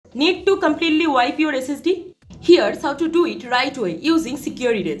Need to completely wipe your SSD? Here's how to do it right way using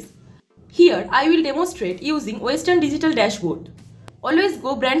SecureErase. Here I will demonstrate using Western Digital Dashboard. Always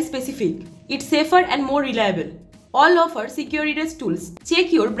go brand specific. It's safer and more reliable. All offer SecureErase tools.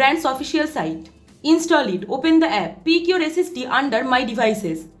 Check your brand's official site. Install it, open the app, pick your SSD under My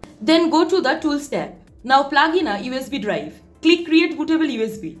Devices. Then go to the Tools tab. Now plug in a USB drive. Click Create Bootable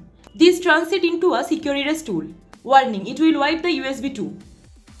USB. This turns it into a SecureErase tool. Warning, it will wipe the USB too.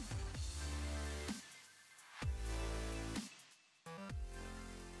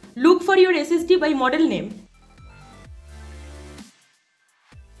 Look for your SSD by model name.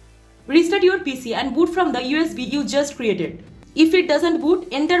 Restart your PC and boot from the USB you just created. If it doesn't boot,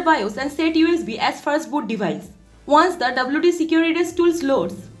 enter BIOS and set USB as first boot device. Once the WD SecureErase tools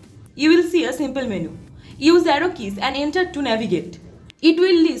loads, you will see a simple menu. Use arrow keys and enter to navigate. It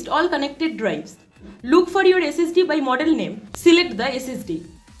will list all connected drives. Look for your SSD by model name. Select the SSD.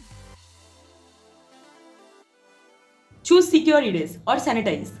 Choose SecureErase or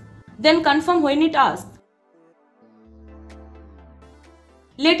Sanitize. Then confirm when it asks.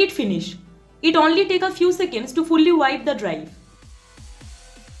 Let it finish. It only takes a few seconds to fully wipe the drive.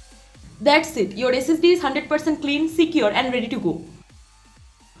 That's it. Your SSD is 100% clean, secure and ready to go.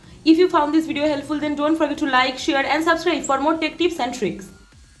 If you found this video helpful, then don't forget to like, share and subscribe for more tech tips and tricks.